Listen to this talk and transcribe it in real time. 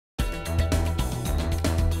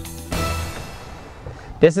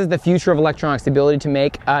This is the future of electronics, the ability to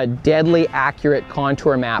make a deadly accurate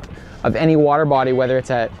contour map of any water body, whether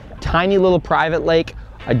it's a tiny little private lake,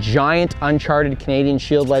 a giant uncharted Canadian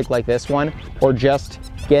Shield lake like this one, or just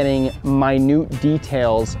getting minute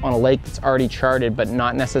details on a lake that's already charted but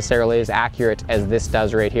not necessarily as accurate as this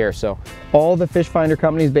does right here. So all the fish finder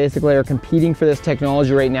companies basically are competing for this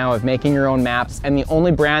technology right now of making your own maps, and the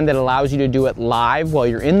only brand that allows you to do it live while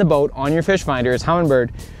you're in the boat on your fish finder is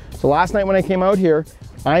Humminbird. So last night when I came out here,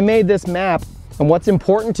 I made this map, and what's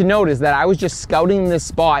important to note is that I was just scouting this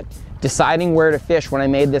spot, deciding where to fish when I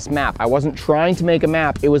made this map. I wasn't trying to make a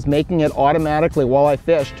map, it was making it automatically while I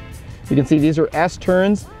fished. You can see these are S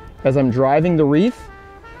turns as I'm driving the reef,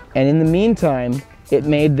 and in the meantime, it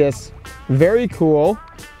made this very cool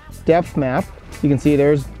depth map. You can see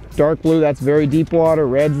there's dark blue, that's very deep water,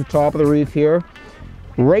 red's the top of the reef here.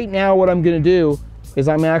 Right now what I'm gonna do is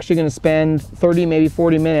I'm actually gonna spend 30, maybe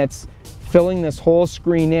 40 minutes filling this whole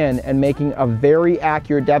screen in and making a very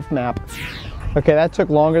accurate depth map. Okay, that took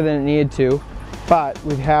longer than it needed to, but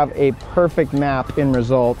we have a perfect map in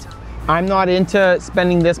result. I'm not into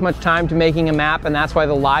spending this much time to making a map, and that's why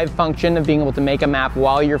the live function of being able to make a map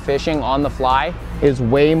while you're fishing on the fly is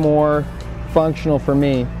way more functional for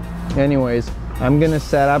me. Anyways, I'm gonna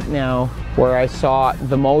set up now where I saw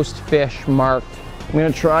the most fish marked. I'm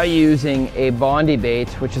gonna try using a Bondy Bait,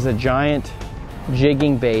 which is a giant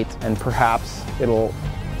jigging bait, and perhaps it'll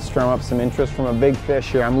strum up some interest from a big fish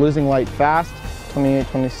here. I'm losing light fast. 28,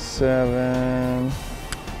 27,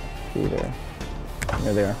 see there.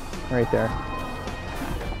 There they are, right there.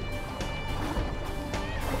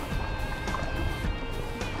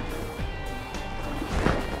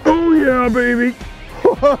 Oh yeah, baby.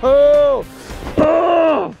 Oh,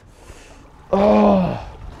 oh, oh.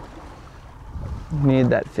 Need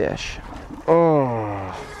that fish.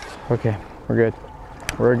 Oh, okay, we're good.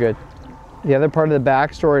 We're good. The other part of the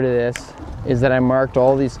backstory to this is that I marked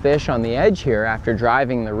all these fish on the edge here after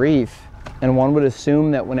driving the reef. And one would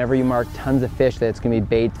assume that whenever you mark tons of fish that it's gonna be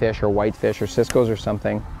bait fish or whitefish or ciscos or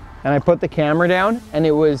something. And I put the camera down and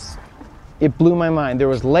it blew my mind. There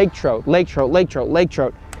was lake trout, lake trout, lake trout, lake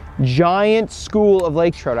trout. Giant school of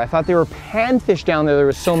lake trout. I thought they were panfish down there. There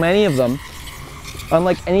were so many of them,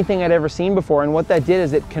 unlike anything I'd ever seen before. And what that did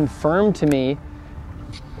is it confirmed to me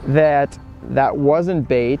that that wasn't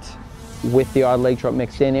bait with the odd lake trout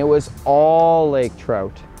mixed in. It was all lake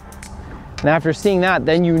trout. And after seeing that,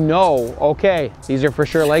 then you know, okay, these are for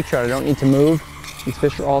sure lake trout. I don't need to move. These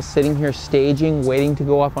fish are all sitting here staging, waiting to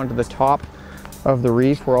go up onto the top of the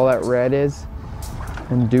reef where all that red is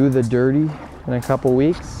and do the dirty in a couple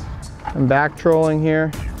weeks. I'm back trolling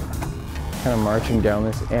here, kind of marching down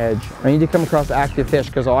this edge. I need to come across active fish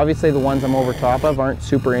because obviously the ones I'm over top of aren't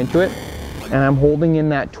super into it. And I'm holding in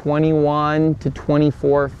that 21 to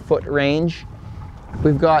 24 foot range.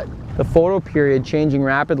 We've got the photo period changing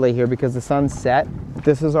rapidly here because the sun's set.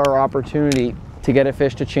 This is our opportunity to get a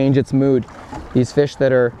fish to change its mood. These fish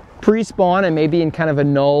that are pre-spawn and maybe in kind of a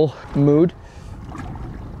null mood.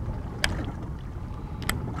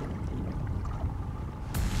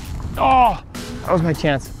 Oh, that was my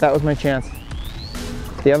chance. That was my chance.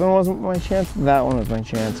 The other one wasn't my chance. That one was my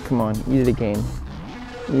chance. Come on, eat it again.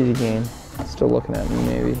 Eat it again. Still looking at me,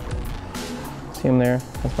 maybe. See him there?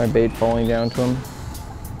 That's my bait falling down to him.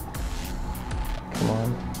 Come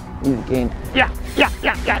on. Eat it again. Yeah, yeah,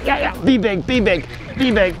 yeah, yeah, yeah, yeah. Be big, be big, be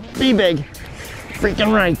big, be big.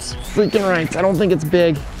 Freaking rights, freaking rights. I don't think it's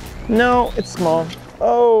big. No, it's small.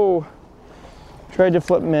 Oh. Tried to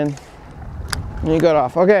flip him in. And he got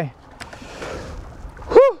off. Okay.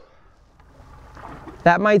 Whew.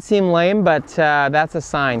 That might seem lame, but that's a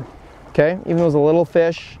sign. Okay, even though it was a little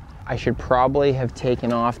fish, I should probably have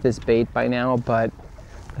taken off this bait by now, but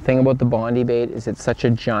the thing about the Bondy Bait is it's such a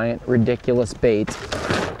giant, ridiculous bait.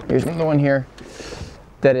 Here's another one here,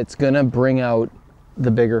 that it's gonna bring out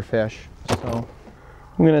the bigger fish. So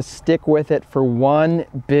I'm gonna stick with it for one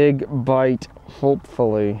big bite,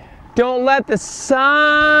 hopefully. Don't let the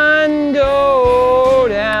sun go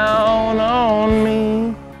down on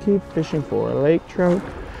me. Keep fishing for a lake trout,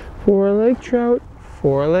 for a lake trout,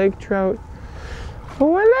 for a lake trout.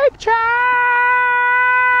 For a lake trout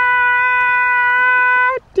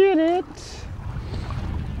did it.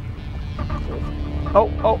 Oh,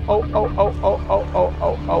 oh, oh, oh, oh, oh, oh, oh,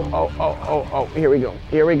 oh, oh, oh, oh, oh, oh, here we go,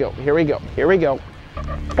 here we go, here we go, here we go.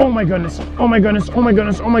 Oh my goodness, oh my goodness, oh my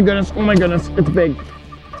goodness, oh my goodness, oh my goodness, it's big.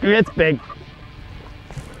 It's big.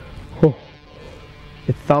 Oh.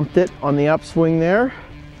 It thumped it on the upswing there.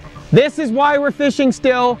 This is why we're fishing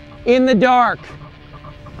still in the dark.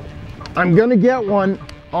 I'm gonna get one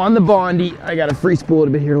on the Bondy. I gotta free spool it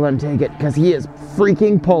a bit here to let him take it because he is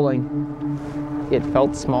freaking pulling. it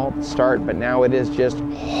felt small at the start, but now it is just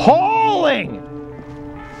hauling.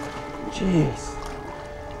 Jeez.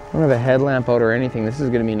 I don't have a headlamp out or anything. This is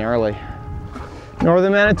gonna be gnarly.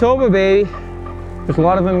 Northern Manitoba, baby. There's a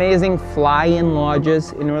lot of amazing fly-in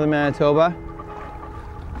lodges in Northern Manitoba,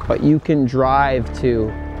 but you can drive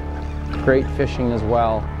to great fishing as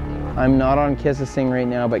well. I'm not on Kississing right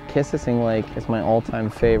now, but Kississing Lake is my all-time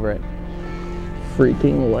favorite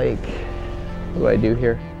freaking lake. What do I do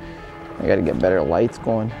here? I gotta get better lights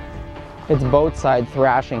going. It's boat side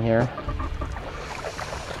thrashing here.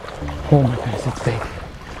 Oh my goodness, it's big.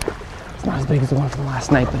 It's not as big as the one from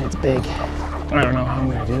last night, but it's big. I don't know how I'm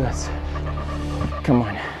gonna do this. Come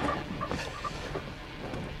on.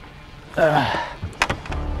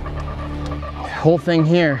 Whole thing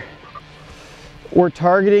here. We're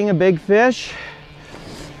targeting a big fish,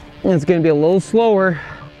 and it's gonna be a little slower,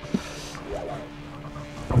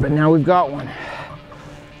 but now we've got one.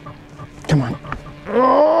 Come on.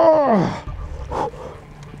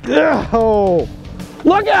 Oh,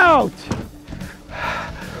 look out!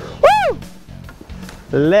 Woo!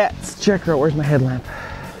 Let's check her out. Where's my headlamp?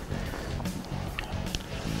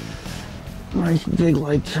 Nice big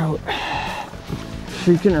lake trout.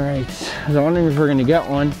 Freaking right. I was wondering if we're gonna get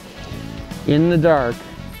one in the dark.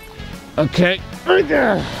 Okay, right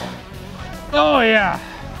there. Oh yeah.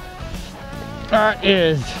 That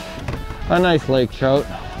is a nice lake trout.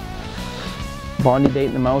 Bondy bait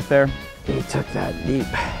in the mouth there. He took that deep.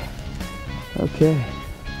 Okay.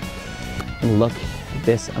 And look at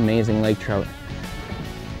this amazing lake trout.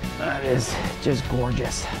 That is just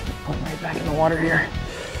gorgeous. Put him right back in the water here.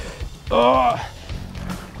 Oh.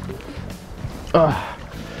 Oh.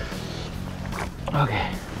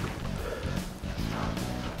 Okay.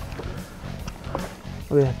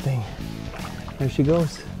 Look at that thing. There she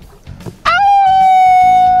goes.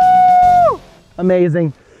 Ow!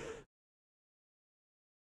 Amazing.